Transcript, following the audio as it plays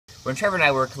When Trevor and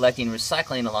I were collecting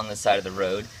recycling along the side of the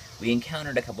road, we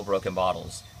encountered a couple broken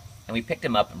bottles, and we picked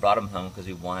them up and brought them home because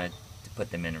we wanted to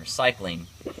put them in recycling.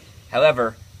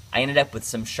 However, I ended up with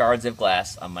some shards of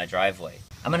glass on my driveway.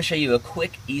 I'm going to show you a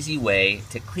quick, easy way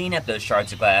to clean up those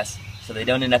shards of glass so they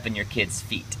don't end up in your kids'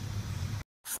 feet.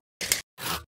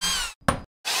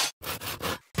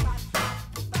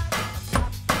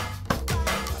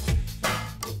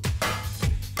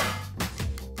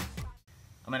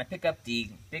 I'm going to pick up the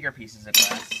bigger pieces of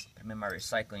glass, put them in my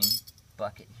recycling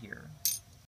bucket here.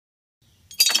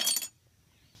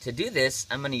 To do this,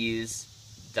 I'm going to use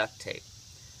duct tape.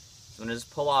 So I'm going to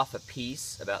just pull off a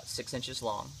piece about 6 inches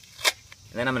long,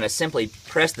 and then I'm going to simply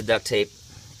press the duct tape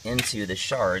into the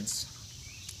shards.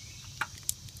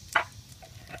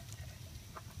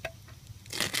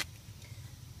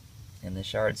 And the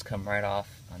shards come right off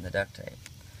on the duct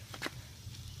tape.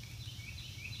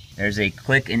 There's a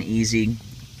quick and easy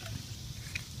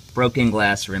broken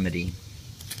glass remedy.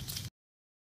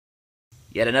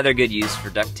 Yet another good use for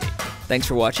duct tape. Thanks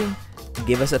for watching.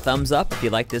 Give us a thumbs up if you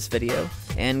like this video,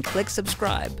 and click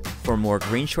subscribe for more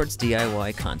GreenShortz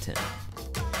DIY content.